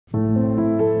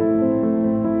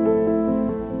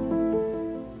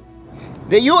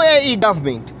The UAE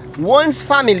government warns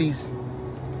families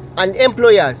and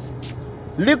employers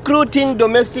recruiting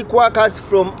domestic workers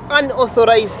from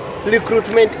unauthorized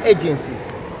recruitment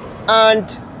agencies and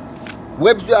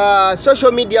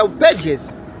social media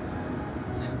pages.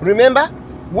 Remember,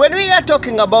 when we are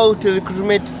talking about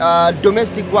recruitment,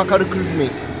 domestic worker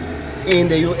recruitment in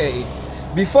the UAE,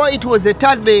 before it was the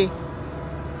third bay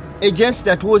agency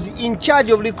that was in charge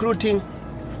of recruiting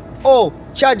or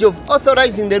charge of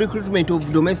authorizing the recruitment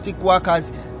of domestic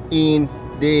workers in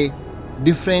the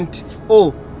different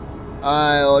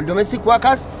domestic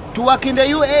workers to work in the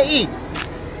UAE.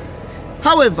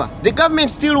 However, the government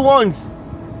still warns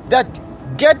that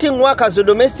getting workers or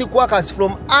domestic workers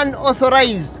from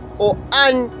unauthorized or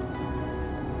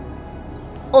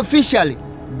unofficially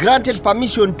granted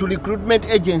permission to recruitment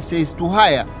agencies to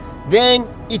hire, then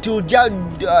it will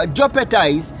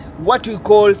jeopardize what we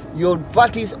call your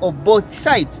parties of both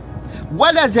sides.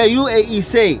 What does the UAE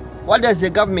say? What does the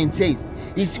government say?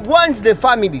 It warns the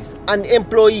families and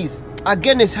employees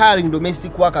against hiring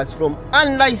domestic workers from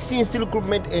unlicensed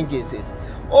recruitment agencies,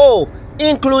 or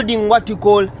including what we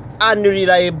call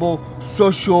unreliable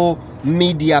social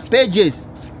media pages.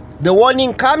 The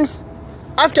warning comes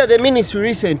after the ministry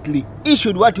recently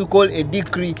issued what we call a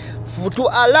decree to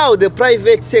allow the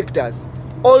private sectors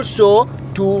also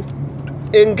to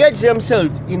engage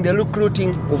themselves in the recruiting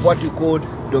of what we call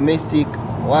domestic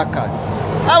workers.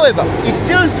 However, it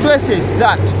still stresses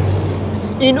that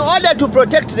in order to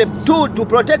protect the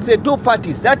two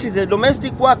parties, that is the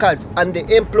domestic workers and the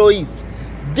employees,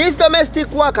 these domestic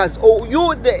workers, or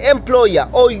you the employer,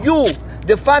 or you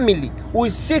the family who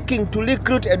is seeking to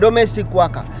recruit a domestic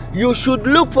worker, you should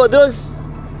look for those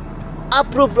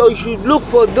approved, or you should look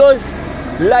for those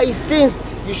licensed.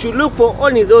 You should look for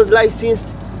only those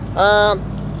licensed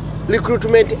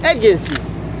recruitment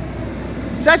agencies,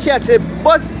 such that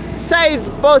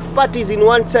both parties in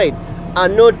one side are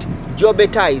not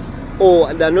jeopardized,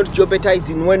 or they're not jeopardized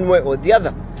in one way or the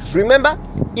other. Remember,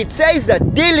 it says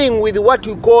that dealing with what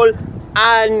we call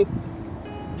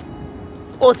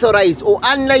unauthorized or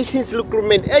unlicensed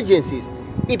recruitment agencies,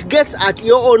 it gets at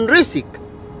your own risk.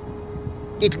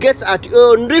 It gets at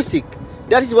your own risk.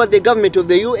 That is what the government of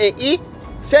the UAE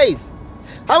says.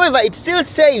 However, it still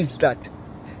says that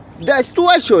there are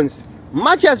situations,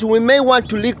 much as we may want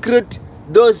to recruit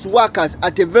those workers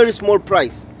at a very small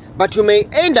price, but you may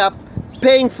end up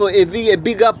paying for a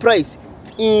bigger price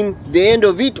in the end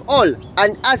of it all,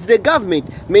 and as the government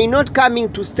may not come in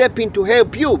to step in to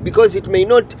help you because it may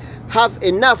not have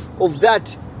enough of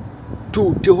that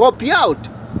to help you out.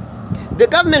 The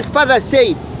government further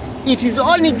said it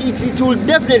will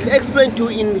definitely explain to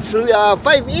you in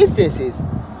 5 instances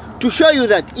to show you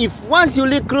that if once you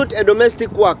recruit a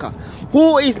domestic worker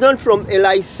who is not from a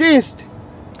licensed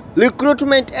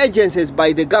recruitment agencies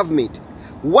by the government,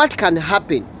 what can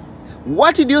happen?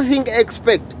 What do you think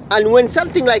expect? And when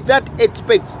something like that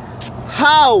expects,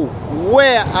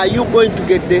 where are you going to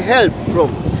get the help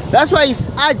from? That's why it's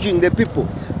urging the people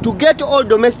to get all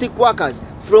domestic workers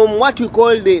from what we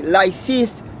call the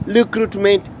licensed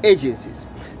recruitment agencies.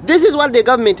 This is what the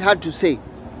government had to say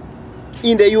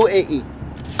in the UAE,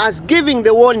 as giving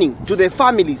the warning to the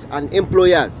families and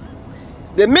employers.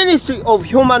 The Ministry of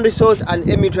Human Resource and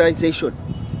Immunization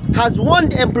has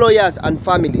warned employers and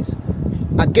families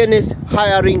against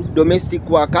hiring domestic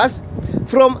workers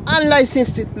from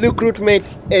unlicensed recruitment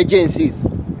agencies,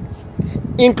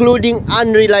 including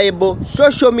unreliable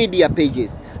social media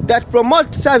pages that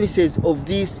promote services of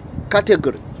this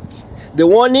category. The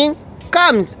warning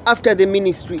comes after the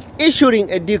ministry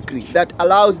issuing a decree that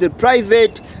allows the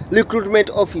private recruitment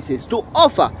offices to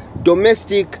offer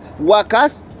domestic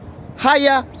workers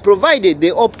hire provided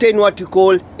they obtain what we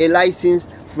call a license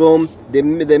from the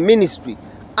ministry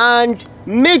and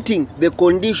meeting the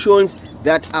conditions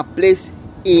that are placed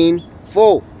in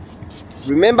for.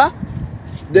 Remember,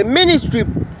 the ministry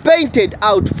painted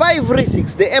out 5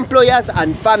 risks the employers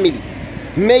and family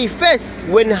may face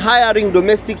when hiring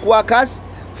domestic workers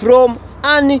from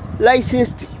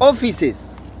unlicensed offices.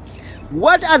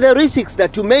 What are the risks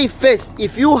that you may face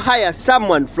if you hire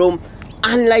someone from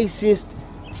unlicensed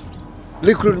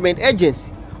recruitment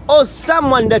agency, or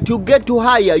someone that you get to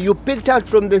hire, you picked out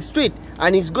from the street,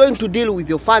 and he's going to deal with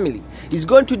your family, he's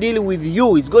going to deal with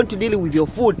you, he's going to deal with your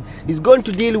food, he's going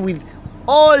to deal with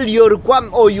all your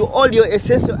requirements or all your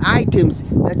essential items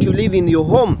that you leave in your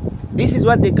home. This is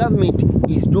what the government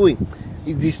is doing,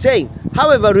 is saying.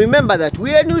 However, remember that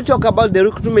when we talk about the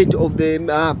recruitment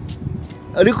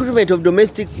of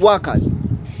domestic workers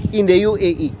in the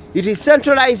UAE, it is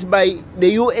centralized by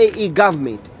the UAE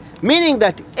government, meaning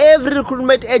that every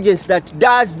recruitment agency that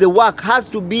does the work has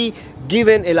to be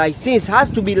given a license, has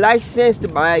to be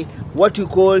licensed by what you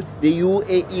call the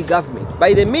UAE government,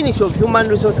 by the Ministry of Human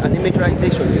Resource and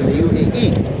Militarization in the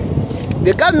UAE.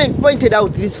 The government pointed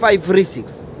out these 5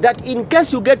 risks, that in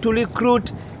case you get to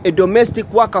recruit a domestic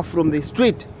worker from the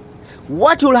street,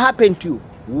 what will happen to you?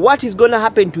 What is going to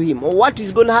happen to him? Or what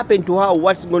is going to happen to her? Or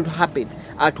what's going to happen?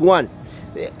 At 1,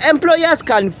 employers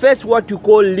can face what you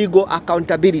call legal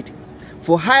accountability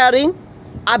for hiring,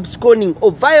 absconding,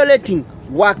 or violating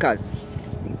workers.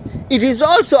 It is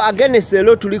also against the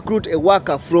law to recruit a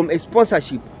worker from a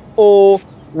sponsorship or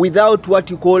without what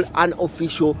you call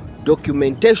unofficial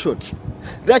documentation.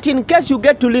 That in case you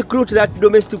get to recruit that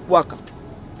domestic worker,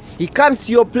 he comes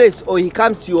to your place or he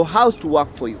comes to your house to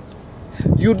work for you.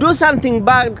 You do something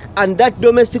bad and that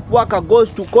domestic worker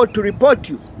goes to court to report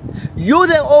you. You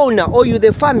the owner or you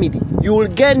the family, you will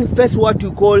again face what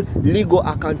you call legal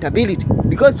accountability.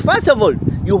 Because first of all,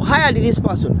 you hired this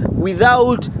person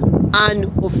without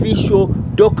an official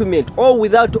document or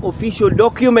without official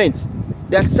documents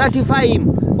that certify him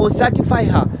or certify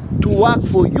her to work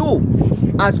for you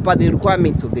as per the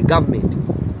requirements of the government.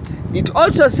 It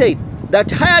also said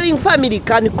that hiring family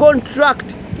can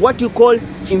contract what you call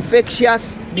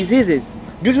infectious diseases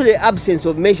due to the absence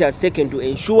of measures taken to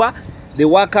ensure the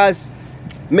workers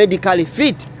medically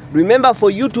fit. Remember,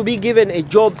 for you to be given a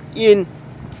job in,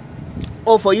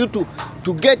 or for you to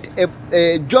get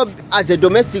a job as a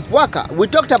domestic worker, we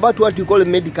talked about what you call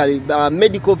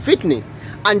medical fitness,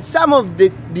 and some of the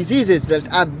diseases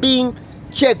that are being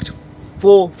checked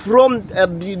for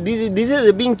diseases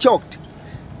are being checked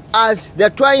as they're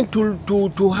trying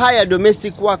to hire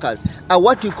domestic workers are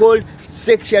what you call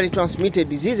sexually transmitted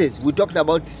diseases. We talked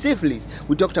about syphilis,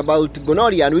 we talked about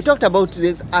gonorrhea, and we talked about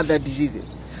these other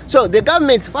diseases. So the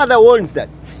government further warns that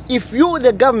if you,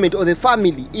 the government or the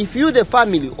family, if you, the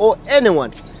family or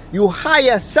anyone, you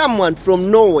hire someone from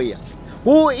nowhere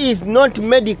who is not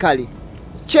medically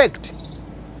checked,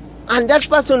 and that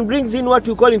person brings in what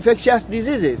we call infectious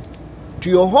diseases to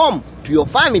your home, to your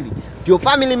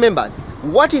family members,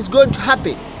 what is going to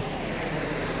happen?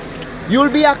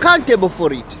 You'll be accountable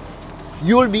for it.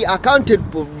 You'll be accounted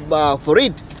for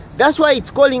it. That's why it's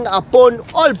calling upon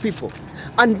all people.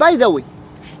 And by the way,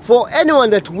 for anyone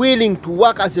that's willing to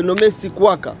work as a domestic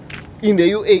worker in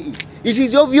the UAE, it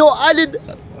is of your added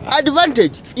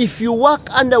advantage if you work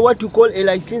under what you call a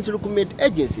licensed recruitment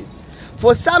agencies,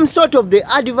 for some sort of the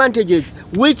advantages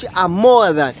which are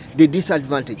more than the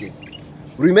disadvantages.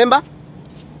 Remember,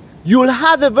 you'll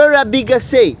have a very bigger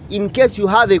say in case you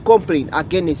have a complaint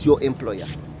against your employer.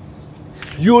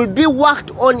 You'll be worked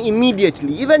on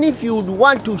immediately, even if you would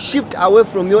want to shift away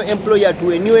from your employer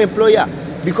to a new employer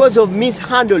because of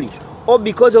mishandling or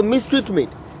because of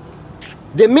mistreatment.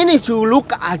 The ministry will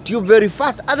look at you very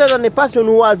fast, other than a person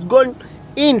who has gone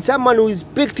in, someone who is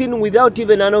picked in without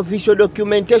even an official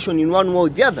documentation in one way or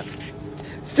the other.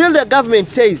 Still, the government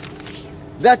says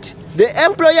that the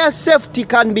employer's safety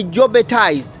can be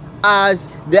jeopardized as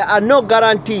there are no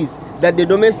guarantees that the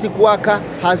domestic worker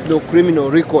has no criminal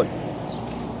record.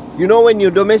 You know, when you're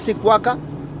a domestic worker,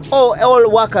 or all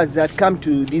workers that come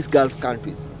to these Gulf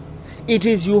countries, it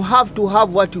is you have to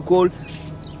have what you call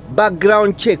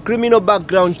background check, criminal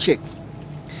background check.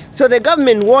 So the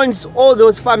government warns all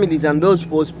those families and those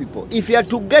poor people, if you are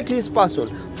to get this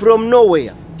person from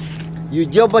nowhere, you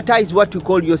jeopardize what you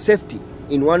call your safety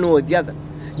in one way or the other.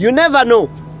 You never know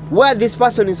where this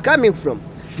person is coming from.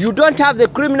 You don't have the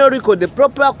criminal record, the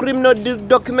proper criminal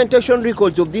documentation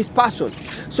records of this person.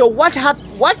 So what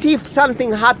if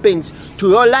something happens to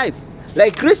your life?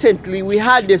 Like recently we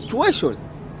had a situation.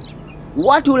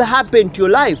 What will happen to your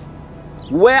life?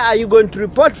 Where are you going to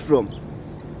report from?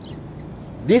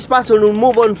 This person will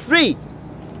move on free.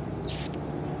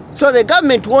 So the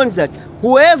government warns that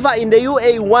whoever in the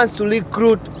UAE wants to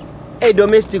recruit a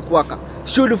domestic worker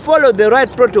should follow the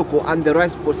right protocol and the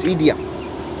right procedure.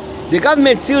 The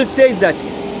government still says that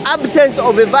absence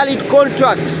of a valid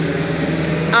contract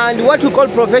and what we call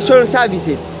professional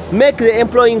services make the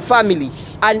employing family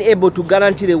unable to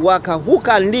guarantee the worker who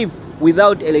can live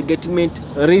without a legitimate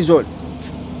reason.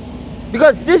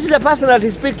 Because this is a person that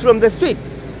is picked from the street.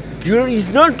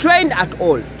 He's not trained at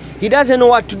all. He doesn't know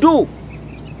what to do.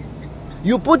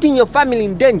 You're putting your family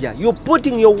in danger. You're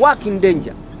putting your work in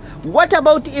danger. What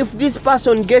about if this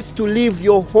person gets to leave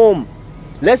your home?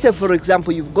 Let's say, for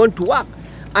example, you've gone to work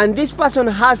and this person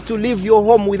has to leave your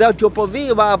home without your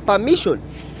permission.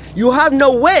 You have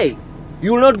no way.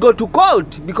 You will not go to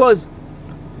court because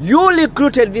you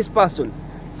recruited this person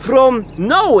from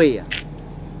nowhere.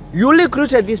 You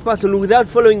recruited this person without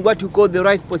following what you call the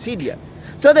right procedure.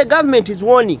 So the government is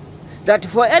warning that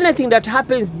for anything that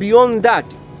happens beyond that,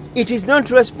 it is not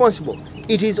responsible.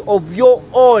 It is of your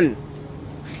own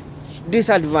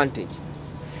disadvantage.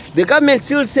 The government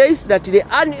still says that the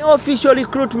unofficial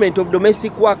recruitment of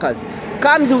domestic workers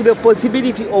comes with the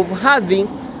possibility of having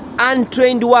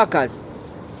untrained workers.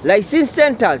 Licensed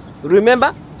centers,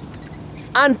 remember?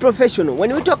 Unprofessional.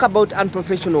 When we talk about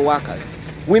unprofessional workers,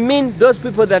 we mean those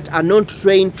people that are not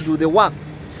trained to do the work.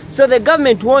 So the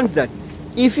government warns that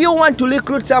if you want to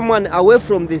recruit someone away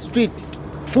from the street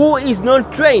who is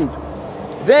not trained,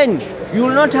 then you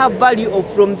will not have value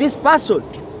from this person.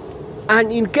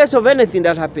 And in case of anything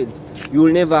that happens, you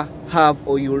will never have,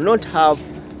 or you will not have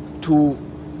to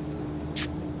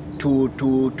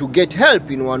get help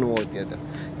in one way or the other.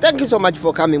 Thank you so much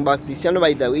for coming back to this channel.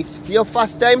 By the way, if your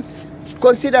first time,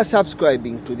 consider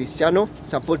subscribing to this channel.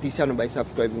 Support this channel by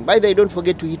subscribing. By the way, don't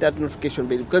forget to hit that notification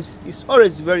bell, because it's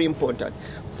always very important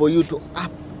for you to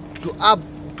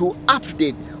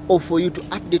update, or for you to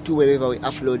update you whenever we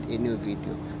upload a new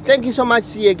video. Thank you so much.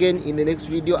 See you again in the next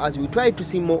video as we try to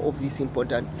see more of this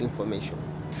important information.